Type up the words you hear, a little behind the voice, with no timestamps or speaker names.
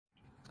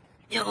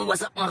Yo,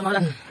 what's up mga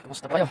kamahalan?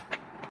 Kamusta kayo?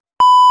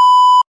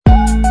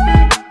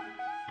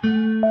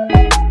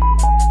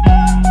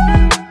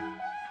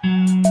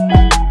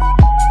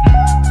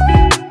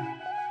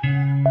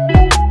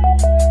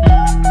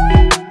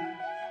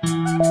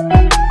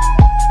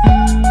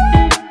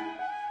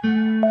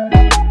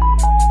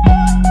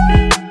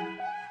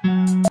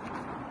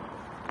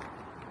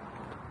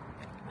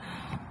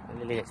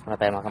 Nalilinis muna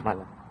tayo mga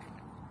kamahalan.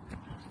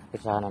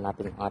 Isahan na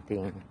natin yung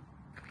ating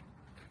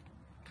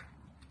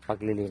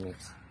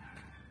paglilinis.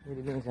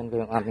 Nililinisan ko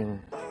yung aming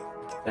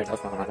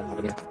lighthouse mga kamahalan.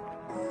 Madumi na.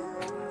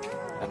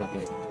 Kaya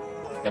natin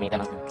gamitan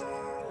ng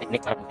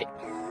technique para puti.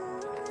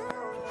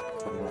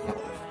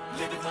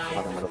 Living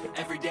life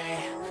every day,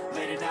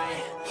 late at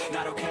night,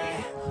 not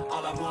okay.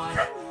 All I want,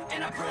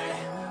 and I pray,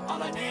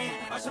 all I need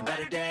are some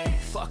better days.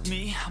 Fuck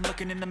me, I'm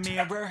looking in the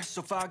mirror,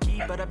 so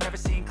foggy, but I've never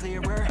seen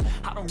clearer.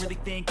 I don't really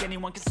think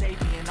anyone can save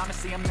me, and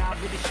honestly I'm not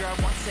really sure I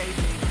want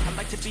saving. I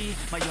like to be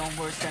my own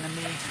worst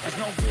enemy. There's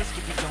no risk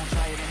if you don't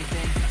try at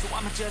anything, so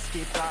I'ma just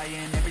keep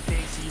trying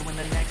everything. See you in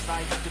the next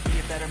life, to be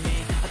a better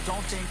me. I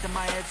don't think that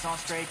my head's on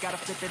straight, gotta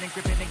flip it and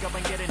grip it and go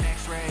and get an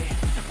x-ray.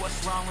 What's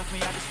wrong with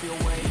me? I just feel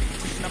weight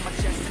pushing on my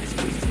chest and it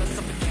squeezes till I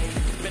suffocate.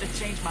 Better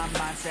change my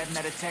mindset,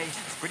 meditate.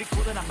 It's pretty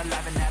cool that I'm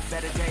alive and have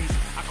better days.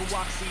 I could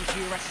walk, see,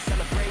 hear, I should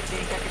celebrate.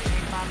 Think I could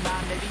change my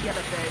mind, maybe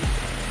elevate.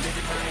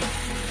 Living life,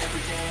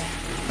 every day,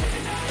 late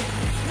at night,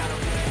 not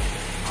okay.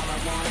 All I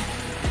want,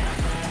 and I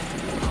pray,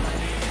 all I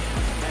need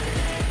are some better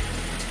days.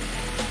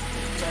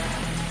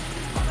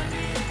 Yeah, all I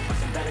need are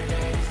some better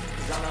days.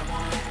 'Cause all I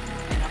want,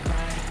 and I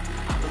pray,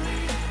 I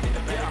believe in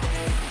the better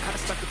days. Kinda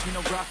stuck between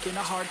a rock and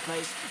a hard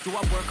place. Do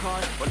I work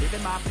hard or live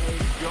in my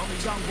pace? You're only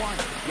young one,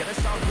 yeah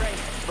that's all great,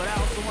 but I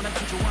also wanna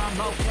teach you where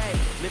I'm okay.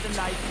 Living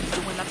life is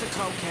doing lots of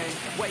cocaine.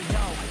 Wait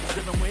no, it's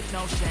living with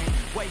no shame.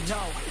 Wait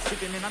no, it's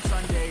sleeping in on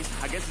Sundays.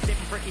 I guess it's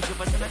different for each of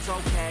us and that's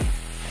okay.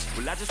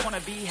 Well I just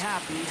wanna be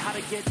happy. How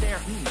to get there?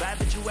 Glad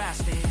that you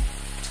asked me.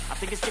 I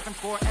think it's different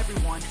for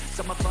everyone.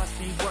 Some of us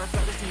need work,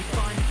 others need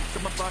fun.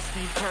 Some of us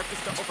need purpose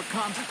to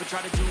overcome, but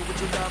try to do what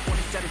you love when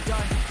it's said and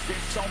done.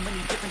 There's so many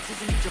differences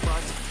in each of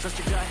us.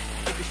 Trust your gut,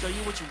 it can show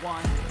you what you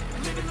want.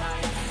 Living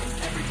life,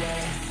 every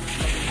day,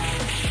 late at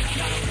night,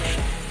 not okay.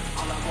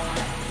 All I want,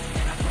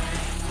 and I pray,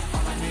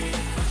 all I need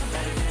are some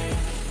better days.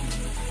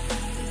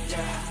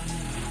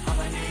 Yeah,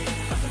 all I need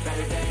are some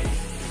better days.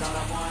 'Cause all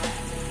I want,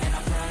 and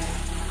I pray,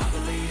 I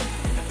believe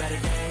in a better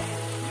day.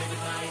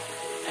 Living life,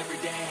 every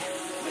day,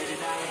 late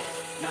at night,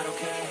 not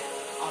okay.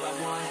 All I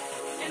want,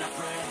 and I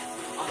pray,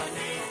 all I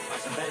need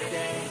are some better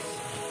days.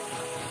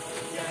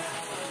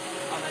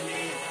 Yeah, all I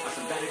need are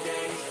some better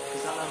days.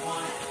 'Cause all I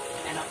want,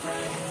 and I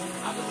pray,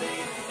 I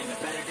believe in a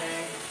better day.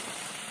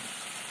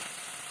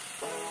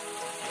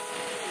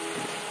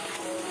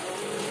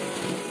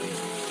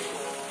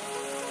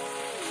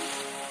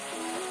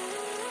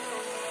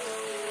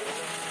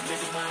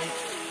 Living life,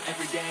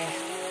 every day,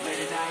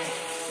 late at night,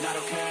 not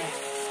okay.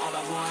 All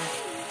I want,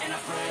 and I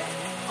pray,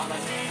 all I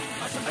need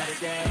are some better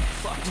days.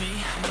 Fuck me,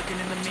 I'm looking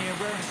in the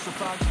mirror, so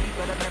foggy,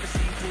 but I've never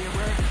seen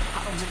clearer. I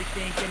don't really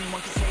think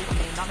anyone can save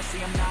me, and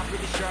honestly I'm not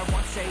really sure I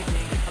want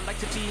saving. I like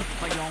to be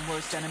my own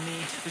worst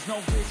enemy. There's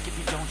no risk if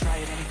you don't try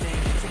at anything,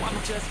 so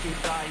I'ma just keep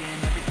trying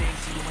everything.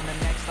 See you in the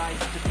next life,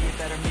 to be a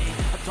better me.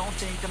 I don't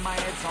think that my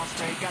head's on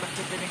straight, gotta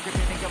flip it and grip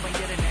it and go and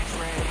get an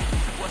x-ray.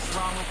 What's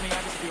wrong with me?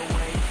 I just feel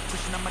weight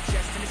pushing on my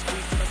chest and it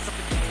squeezes till I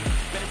suffocate.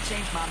 Better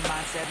change my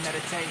mindset,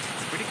 meditate.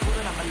 It's pretty cool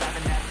that I'm alive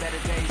and have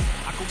better days.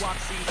 I could walk,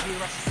 see, hear,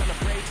 I should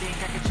celebrate. Think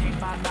I could change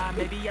my mind,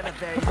 maybe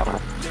elevate.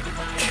 Living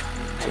life,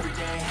 every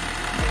day,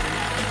 late at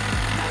night,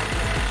 not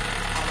okay.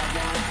 All I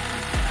want,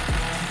 and I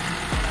pray,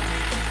 all I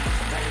need are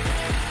some better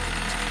days.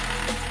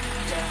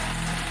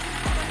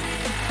 Yeah, all I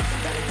need are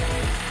some better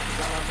days. 'Cause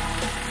all I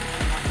want,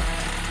 and I pray,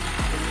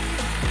 I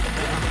believe in a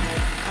better day.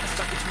 Kinda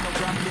stuck between a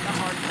rock and a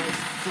hard place.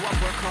 Do I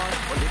work hard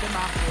or live in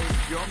my pace?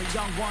 You're only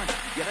young one,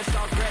 yeah that's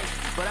all great,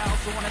 but I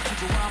also wanna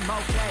teach you where I'm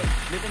okay.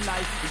 Living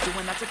life is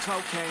doing lots of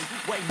cocaine.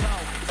 Wait no,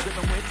 it's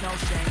living with no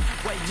shame.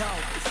 Wait no,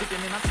 it's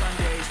sleeping in on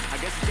Sundays. I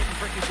guess it's different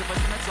for each of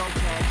us and that's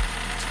okay.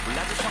 Well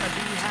I just wanna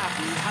be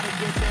happy. How to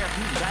get there?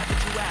 Glad that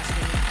you asked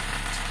me.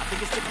 I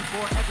think it's different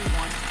for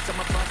everyone. Some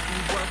of us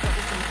need work,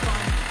 others need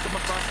fun. Some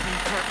of us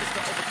need purpose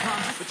to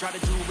overcome, but try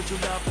to do what you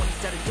love when it's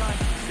said and done.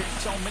 There's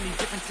so many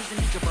differences in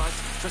each of us.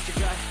 Trust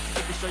your gut,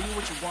 it can show you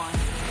what you want.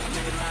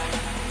 Living life,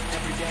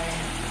 every day,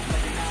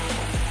 late at night,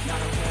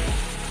 not okay.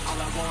 All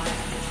I want,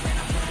 and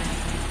I pray,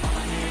 all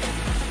I need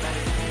are some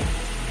better days.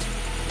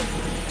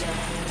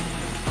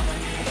 Yeah, all I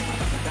need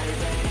are some better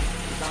days.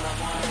 'Cause all I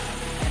want,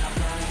 and I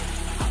pray,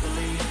 I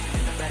believe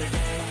in a better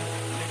day.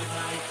 Living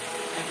life,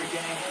 every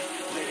day,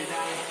 late at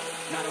night,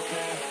 not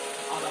okay.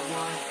 All I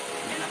want,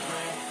 and I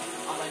pray,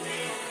 all I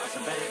need are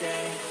some better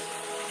days.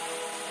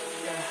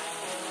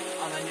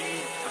 Yeah, all I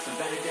need are some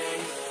better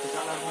days. 'Cause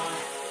all I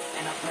want,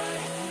 and I pray,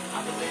 I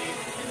believe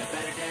in a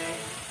better day.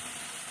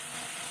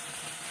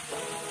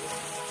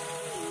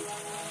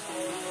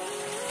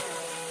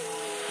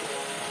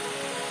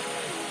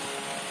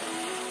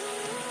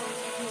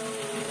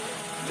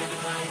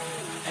 Living life,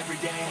 every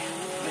day,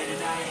 late at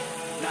night,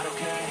 not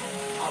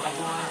okay. I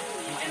want,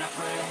 and I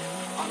pray,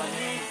 all I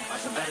need are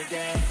some better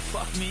days.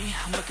 Fuck me,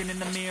 I'm looking in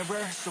the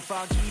mirror, so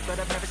foggy, but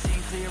I've never seen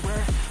clearer.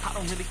 I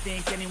don't really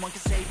think anyone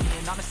can save me,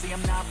 and honestly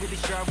I'm not really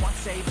sure I want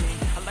saving.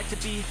 I like to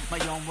be my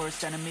own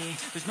worst enemy.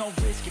 There's no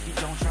risk if you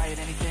don't try at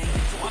anything,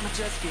 so I'ma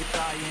just keep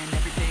buying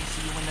everything.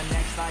 See you in the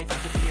next life, have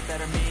to be a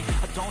better me.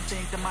 I don't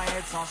think that my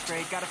head's on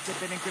straight, gotta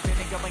flip it and grip it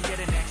and go and get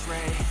an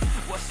x-ray.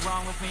 What's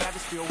wrong with me? I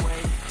just feel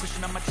weight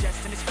pushing on my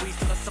chest and it squeezes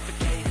till I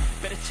suffocate.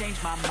 Better change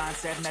my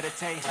mindset,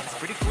 meditate. It's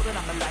pretty cool that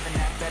I'm alive and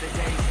have better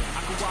days.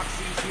 I could walk,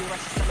 see, hear, I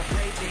should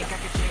celebrate. Think I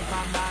could change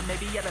my mind,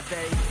 maybe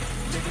elevate.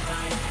 Living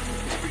life,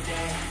 every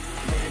day,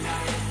 late at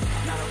night,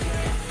 not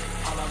okay.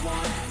 All I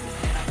want,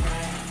 and I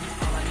pray,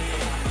 all I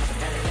need is a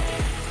better day.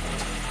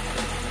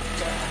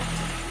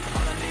 Yeah,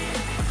 all I need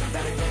is a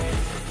better day.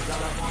 Is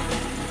all I want,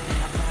 and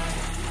I pray,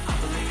 I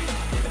believe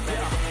in a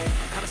better day.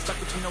 Kinda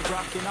stuck between a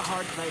rock and a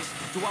hard place.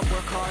 Do I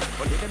work hard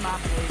or live in my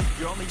pace?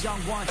 You're only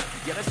young one,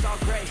 yeah that's all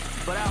great,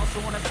 but I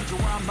also want a future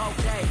where I'm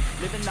okay.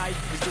 Living life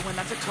is doing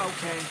that to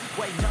cocaine.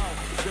 Wait no,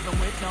 it's living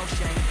with no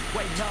shame.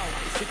 Wait no,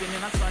 it's sleeping in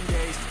on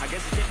Sundays. I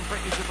guess it's different for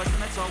each of us and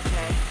that's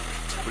okay.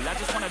 Well I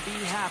just wanna be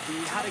happy,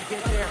 how to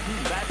get there?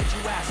 Glad that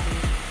you asked me.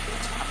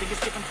 I think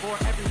it's different for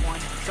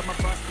everyone. Some of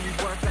us need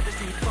work, others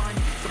need fun.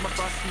 Some of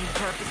us need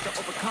purpose to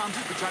overcome.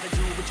 But try to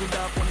do what you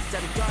love when it's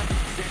said and done.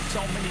 There's so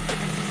many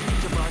differences in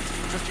each of us.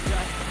 Trust your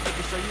gut, it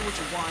can show you what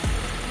you want.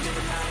 Live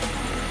a night,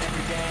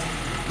 every day,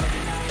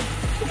 every night,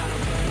 not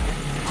okay.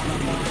 All I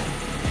want,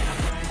 and I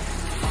pray,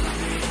 all I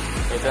need.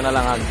 Ito na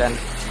lang hagdan.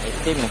 May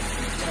steam eh.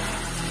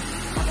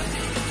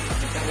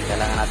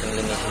 Kailangan natin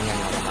linisin yan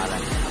mga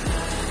kamahalan.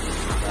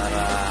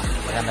 Para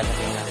maganda sa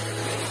tingnan.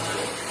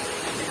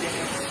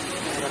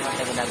 Ito naman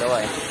tayo ginagawa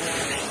eh.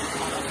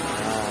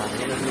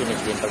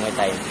 Linis din pag may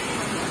time.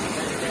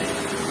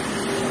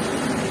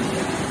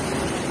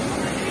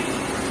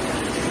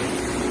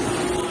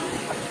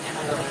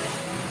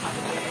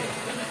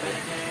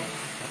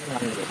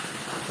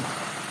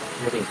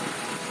 Muring.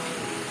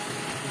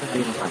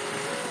 Limpan.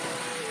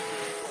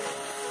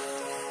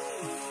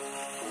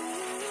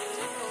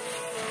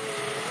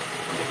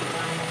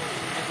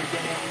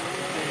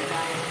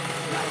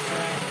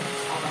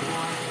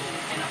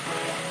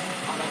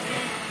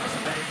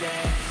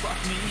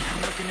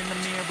 In the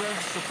mirror,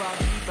 so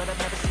foggy, but I've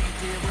never seen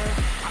clearer.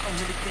 I don't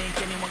really think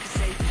anyone can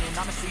save me, and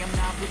honestly I'm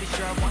not really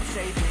sure I want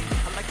saving.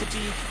 I like to be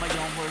my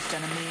own worst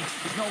enemy.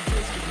 There's no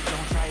risk if you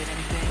don't try at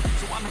anything,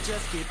 so I'ma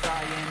just keep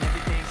buying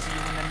everything. See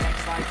you in the next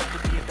life, have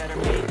to be a better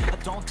me. I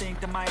don't think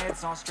that my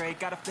head's on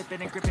straight, gotta flip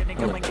it and grip it and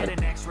go and get an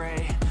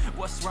x-ray.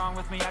 What's wrong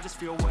with me? I just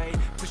feel weight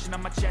pushing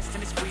on my chest and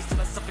it squeezes till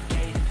I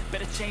suffocate.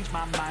 Better change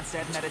my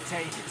mindset,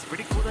 meditate. It's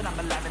pretty cool that I'm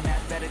alive and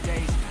have better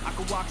days. I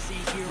could walk, see,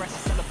 hear, I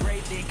should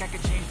celebrate. Think I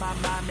could change my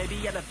mind, maybe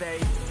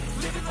elevate.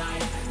 Living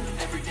life,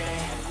 every day,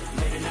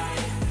 late at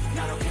night,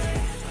 not okay.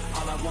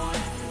 All I want,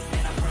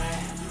 and I pray,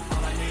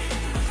 all I need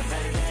are some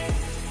better days.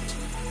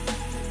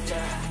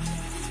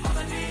 Yeah, all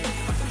I need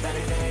are some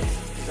better days.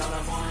 Is all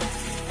I want,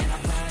 and I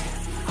pray,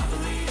 I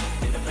believe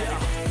in a better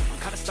day. I'm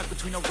kinda stuck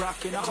between a rock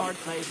and a hard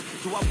place.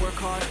 Do I work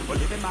hard or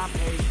live in my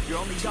pace?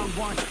 You're only young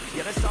one,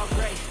 yeah that's all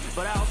great,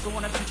 but I also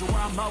want a future where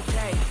I'm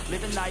okay.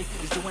 Living life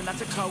is doing that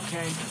to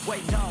cocaine.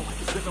 Wait no,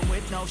 it's living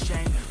with no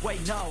shame.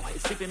 Wait no,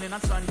 it's sleeping in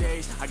on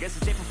Sundays. I guess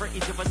it's different for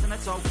each of us and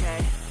that's okay.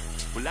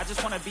 Well I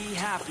just wanna be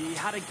happy,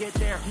 how to get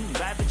there?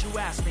 Glad that you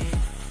asked me.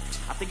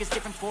 I think it's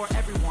different for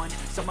everyone.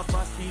 Some of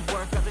us need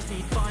work, others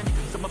need fun.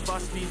 Some of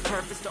us need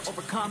purpose to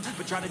overcome.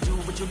 But try to do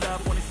what you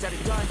love when it's said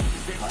and done.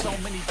 There's so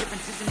many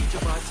differences in each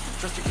of us.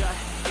 Trust your gut,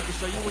 it can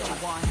show you what you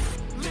want.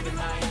 Living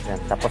life.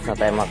 Yan, tapos na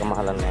tayo mga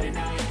kamahalan ngayon.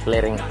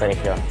 Clearing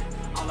operation.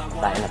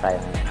 Tayo na tayo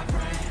ngayon.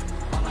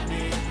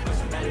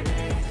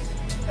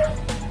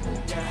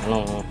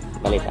 Anong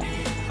balita?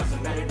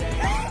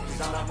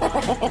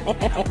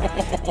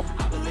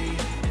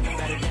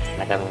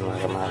 Na kami mga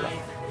kamahalan.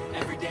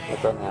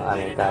 Ito na ang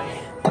aming kami.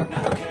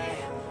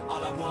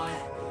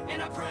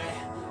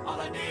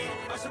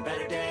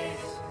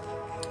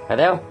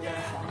 Kadeo?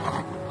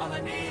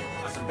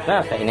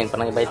 Kainin pa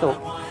ng iba ito.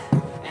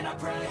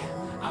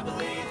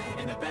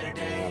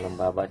 Walang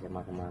baba siya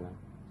mga kamahalan.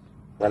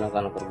 Walang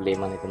kanong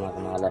problema nito mga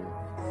kamahalan.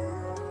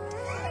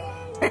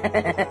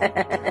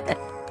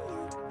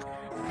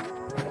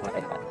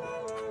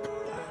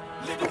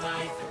 Living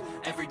life,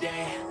 every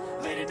day,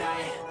 late at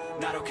night,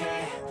 not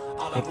okay.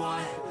 All I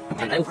want,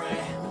 and I pray,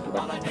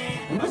 all I need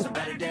are some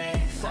better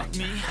days. Fuck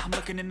me, I'm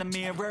looking in the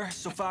mirror,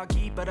 so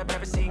foggy, but I've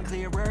never seen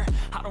clearer.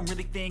 I don't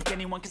really think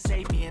anyone can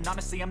save me, and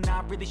honestly I'm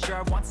not really sure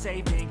I want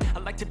saving. I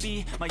like to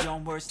be my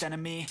own worst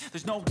enemy.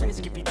 There's no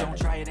risk if you don't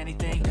try at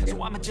anything, so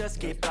I'ma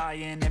just keep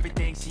buying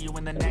everything. See you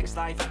in the next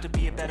life, have to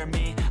be a better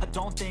me. I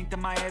don't think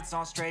that my head's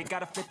on straight,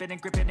 gotta flip it and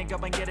grip it and go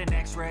and get an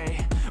x-ray.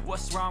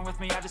 What's wrong with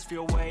me? I just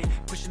feel weight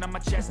pushing on my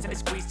chest and it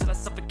squeezes till I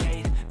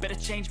suffocate. Better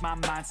change my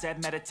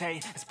mindset,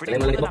 meditate. It's pretty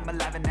cool that I'm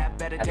alive and have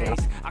better days.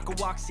 I could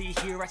walk, see,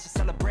 hear, I should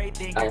celebrate.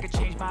 Think I could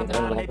change my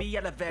mind, maybe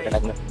elevate.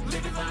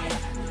 Living life,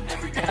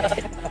 every day,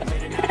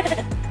 late at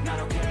night, not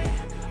okay.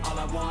 All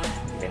I want,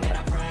 and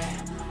I pray,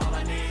 all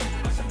I need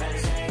are some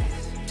better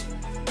days.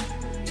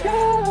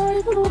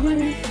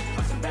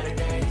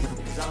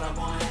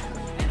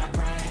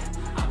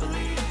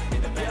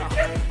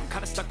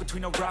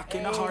 between a rock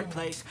and a hard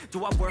place.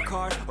 Do I work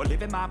hard or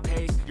live at my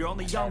pace? You're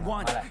only young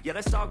once, yeah,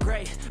 that's all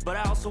great, but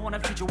I also want a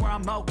future where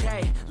I'm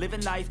okay.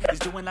 Living life is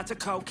doing lots of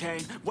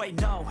cocaine. Wait,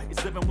 no,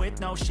 it's living with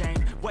no shame.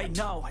 Wait,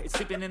 no, it's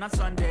sleeping in on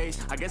Sundays.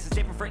 I guess it's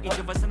different for each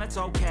of us and that's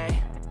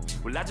okay.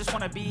 Well, I just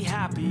wanna be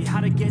happy. How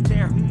to get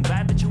there?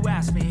 Glad that you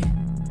asked me.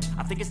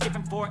 I think it's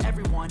different for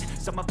everyone.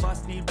 Some of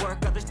us need work,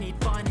 others need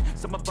fun.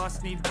 Some of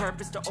us need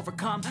purpose to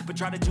overcome. But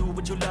try to do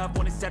what you love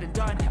when it's said and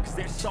done. Cause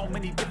there's so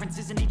many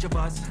differences in each of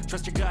us.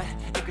 Trust your gut,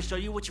 it can show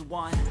you what you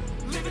want.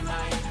 Living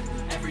life,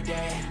 every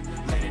day,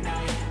 late at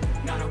night,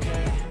 not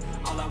okay.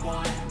 All I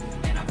want,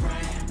 and I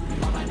pray,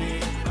 all I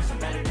need are some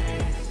better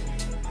days.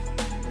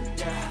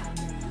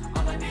 Yeah,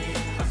 all I need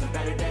are some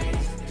better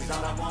days. Cause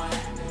all I want,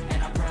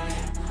 and I pray,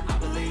 I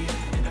believe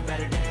in a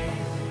better day.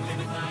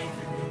 Living life,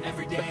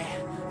 every day,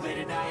 late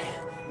at night,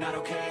 not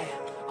okay.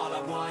 All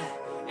I want,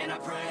 and I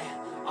pray,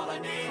 all I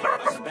need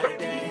are some better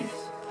days.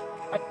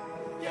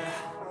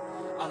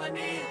 Yeah, all I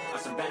need are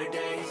some better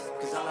days.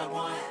 Cause all I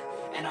want,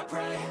 and I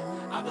pray,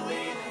 I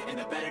believe in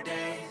the better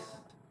days.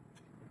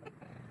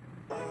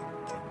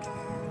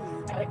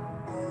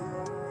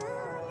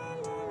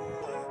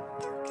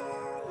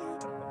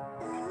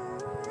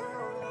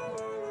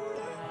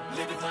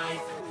 Living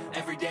life,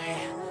 every day,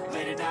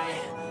 late at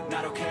night,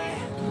 not okay.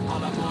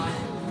 All I want,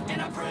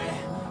 and I pray,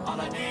 all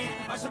I need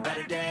are some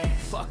better days.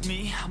 Fuck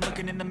me, I'm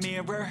looking in the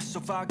mirror,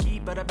 so foggy,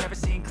 but I've never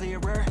seen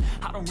clearer.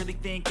 I don't really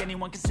think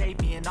anyone can save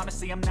me, and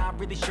honestly I'm not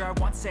really sure I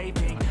want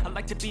saving. I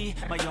like to be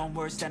my own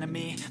worst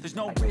enemy. There's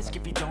no risk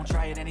if you don't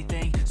try at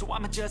anything, so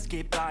I'ma just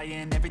get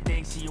buying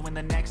everything. See you in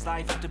the next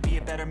life, have to be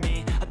a better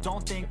me. I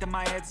don't think that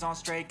my head's on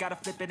straight, gotta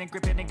flip it and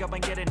grip it and go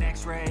and get an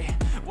x-ray.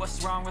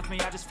 What's wrong with me?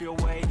 I just feel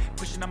weight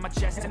pushing on my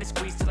chest and it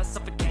squeezes till I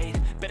suffocate.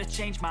 Better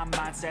change my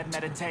mindset,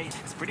 meditate.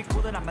 It's pretty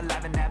cool that I'm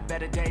alive and have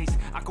better days.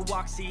 I could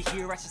walk, see,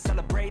 hear, I should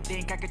celebrate.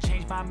 Think I could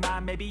change my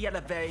mind, maybe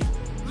elevate.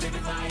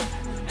 Living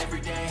life, every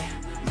day,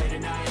 late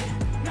at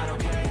night, not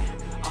okay.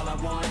 All I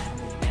want,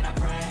 and I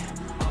pray,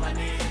 all I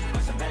need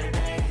are some better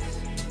days.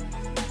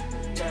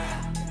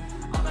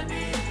 Yeah, all I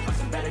need are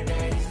some better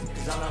days.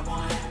 Cause all I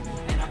want,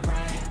 and I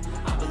pray,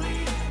 I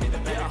believe in the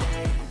better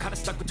days. I'm kinda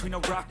stuck between a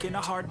rock and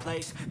a hard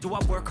place. Do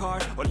I work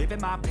hard or live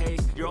at my pace?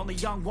 You're only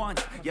young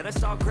once, yeah,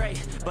 that's all great,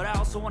 but I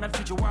also want a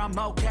future where I'm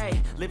okay.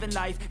 Living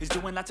life is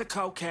doing lots of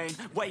cocaine.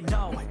 Wait,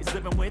 no, it's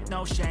living with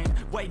no shame.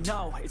 Wait,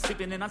 no, it's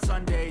sleeping in on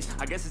Sundays.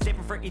 I guess it's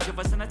different for each of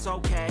us and that's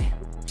okay.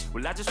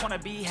 Well, I just wanna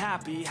be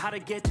happy. How to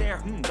get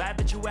there? Glad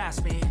that you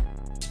asked me.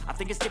 I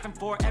think it's different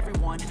for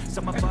everyone.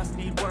 Some of us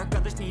need work,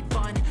 others need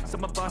fun.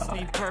 Some of us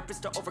need purpose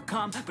to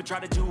overcome. But try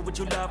to do what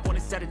you love when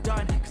it's said and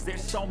done. Cause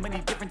there's so many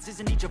differences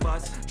in each of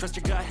us. Trust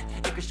your gut,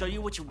 it can show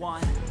you what you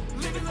want.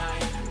 Living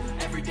life,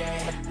 every day,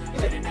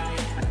 late at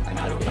night,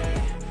 not okay.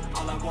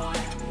 All I want,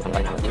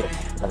 and I pray,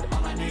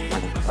 all I need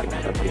are some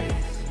better days.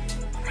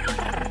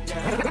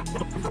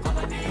 Yeah, all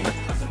I need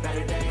are some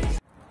better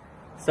days.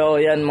 So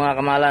yan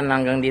mga kamalan,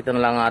 hanggang dito na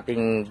lang ang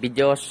ating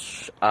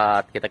videos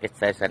at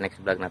kita-kits tayo sa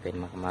next vlog natin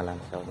mga kamalan.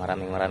 So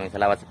maraming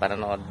salamat sa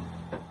panonood.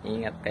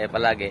 Ingat kayo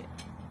palagi.